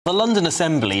The London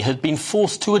Assembly had been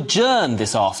forced to adjourn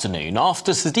this afternoon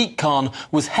after Sadiq Khan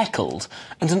was heckled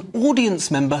and an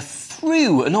audience member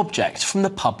threw an object from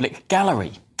the public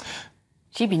gallery.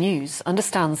 GB News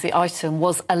understands the item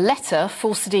was a letter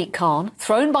for Sadiq Khan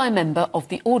thrown by a member of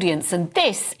the audience, and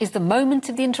this is the moment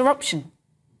of the interruption.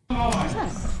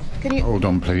 Can you hold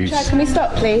on, please? Chair, can we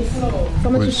stop, please?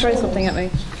 Someone just throw something at me.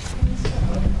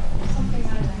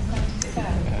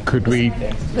 Could we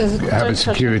have a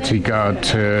security guard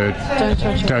to...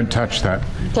 Don't touch that.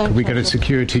 Could we get a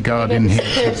security guard in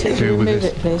here to deal with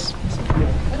this?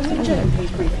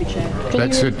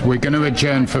 Please. We're going to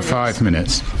adjourn for 5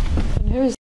 minutes.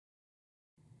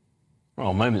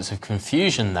 Well, moments of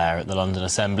confusion there at the London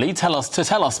Assembly. To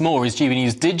tell us more is GB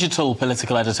News digital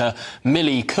political editor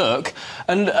Millie Cook.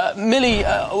 And Millie,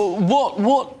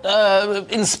 what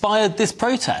inspired this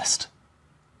protest?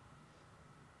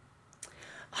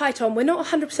 Hi Tom, we're not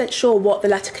 100% sure what the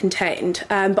letter contained,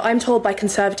 but I'm told by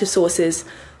Conservative sources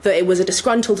that it was a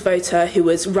disgruntled voter who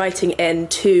was writing in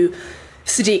to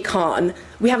Sadiq Khan.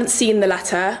 We haven't seen the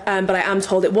letter, but I am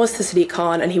told it was to Sadiq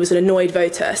Khan and he was an annoyed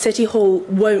voter. City Hall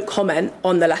won't comment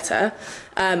on the letter.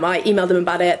 I emailed them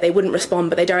about it, they wouldn't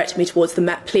respond, but they directed me towards the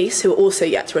Met Police, who are also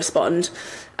yet to respond.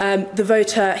 The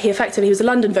voter, he was a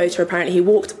London voter apparently, he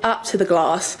walked up to the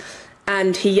glass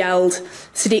and he yelled,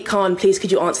 "Sadiq Khan, please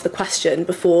could you answer the question,"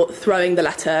 before throwing the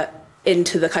letter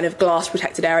into the kind of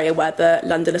glass-protected area where the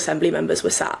London Assembly members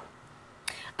were sat.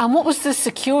 And what was the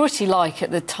security like at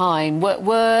the time?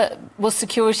 Was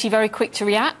security very quick to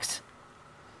react?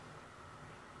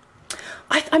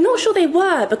 I'm not sure they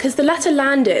were, because the letter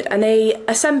landed and an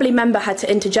Assembly member had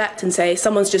to interject and say,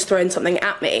 "Someone's just thrown something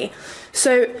at me."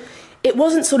 So it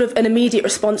wasn't sort of an immediate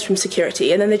response from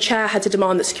security, and then the chair had to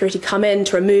demand that security come in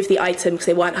to remove the item because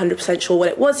they weren't 100% sure what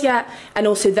it was yet, and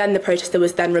also then the protester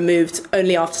was then removed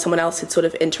only after someone else had sort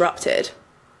of interrupted.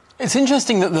 It's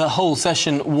interesting that the whole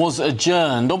session was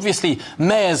adjourned. Obviously,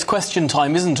 Mayor's question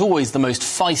time isn't always the most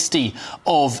feisty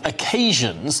of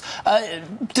occasions.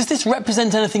 Does this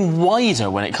represent anything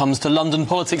wider when it comes to London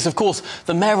politics? Of course,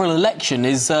 the mayoral election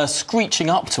is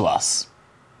screeching up to us.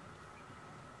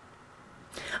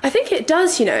 I think it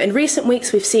does, you know. In recent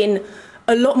weeks, we've seen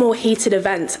a lot more heated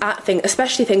events at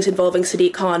especially things involving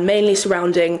Sadiq Khan, mainly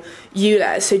surrounding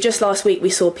ULEZ. So just last week, we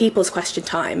saw People's Question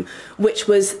Time, which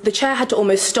was the chair had to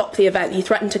almost stop the event. He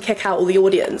threatened to kick out all the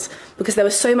audience because there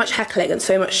was so much heckling and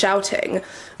so much shouting.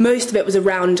 Most of it was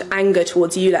around anger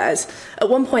towards ULEZ. At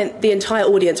one point, the entire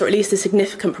audience, or at least a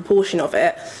significant proportion of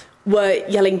it, were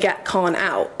yelling, "Get Khan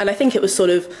out." And I think it was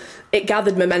it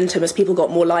gathered momentum as people got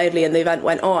more lively and the event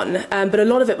went on. But a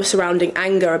lot of it was surrounding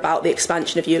anger about the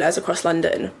expansion of ULEZ across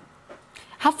London.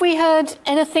 Have we heard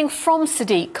anything from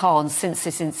Sadiq Khan since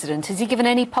this incident? Has he given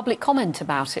any public comment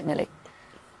about it, Millie?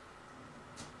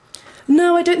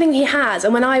 No, I don't think he has.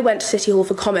 And when I went to City Hall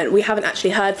for comment, we haven't actually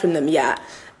heard from them yet.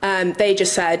 They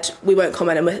just said, "We won't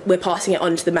comment and we're passing it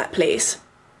on to the Met Police."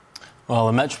 Well,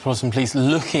 the Metropolitan Police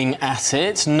looking at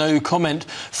it. No comment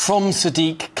from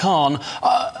Sadiq Khan.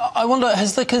 I wonder,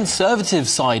 has the Conservative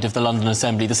side of the London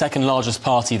Assembly, the second largest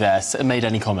party there, made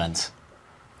any comment?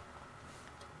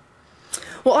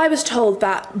 Well, I was told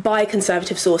that by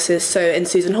Conservative sources, so in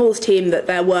Susan Hall's team, that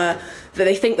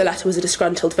they think the letter was a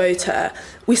disgruntled voter.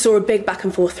 We saw a big back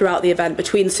and forth throughout the event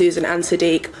between Susan and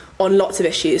Sadiq on lots of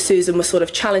issues. Susan was sort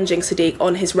of challenging Sadiq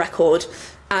on his record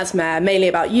as mayor, mainly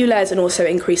about ULEZ and also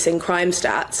increasing crime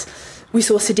stats. We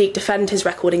saw Sadiq defend his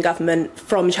record in government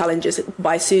from challenges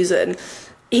by Susan.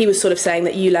 He was sort of saying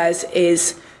that ULEZ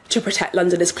is to protect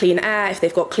Londoners' clean air. If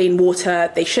they've got clean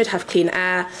water, they should have clean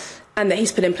air. And that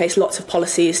he's put in place lots of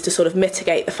policies to sort of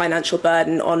mitigate the financial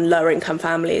burden on lower income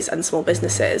families and small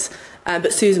businesses.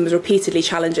 But Susan was repeatedly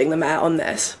challenging the mayor on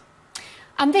this.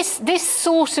 And this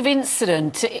sort of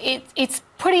incident, it's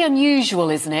pretty unusual,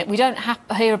 isn't it? We don't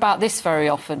hear about this very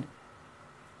often.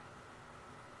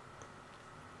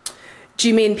 Do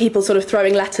you mean people sort of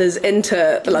throwing letters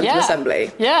into the London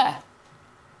Assembly? Yeah.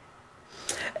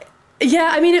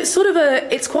 Yeah, I mean,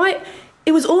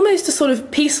 it was almost a sort of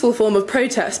peaceful form of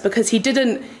protest because he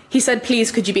said,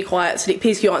 "Please, could you be quiet, Sadiq?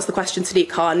 Please, could you answer the question, Sadiq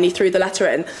Khan?" And he threw the letter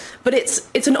in. But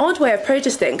it's an odd way of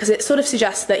protesting because it sort of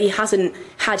suggests that he hasn't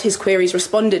had his queries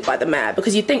responded by the mayor,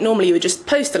 because you'd think normally you would just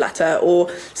post a letter or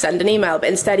send an email, but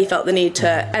instead he felt the need to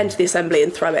enter the Assembly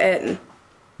and throw it in.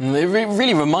 It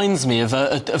really reminds me of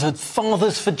a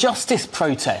Fathers for Justice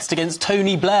protest against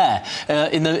Tony Blair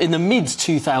in the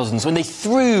mid-2000s, when they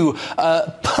threw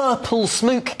purple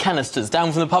smoke canisters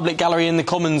down from the public gallery in the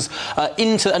Commons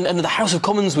into... And the House of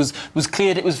Commons was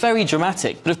cleared. It was very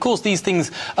dramatic. But, of course, these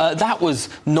things, that was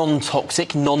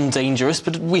non-toxic, non-dangerous.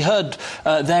 But we heard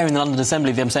there in the London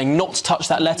Assembly them saying not to touch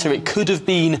that letter. It could have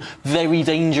been very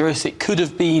dangerous. It could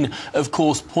have been, of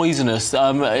course, poisonous.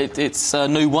 It's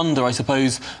no wonder, I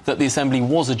suppose, that the Assembly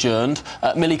was adjourned.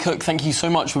 Millie Cook, thank you so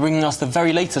much for bringing us the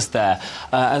very latest there,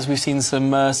 as we've seen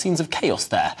some scenes of chaos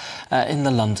there in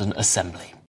the London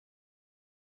Assembly.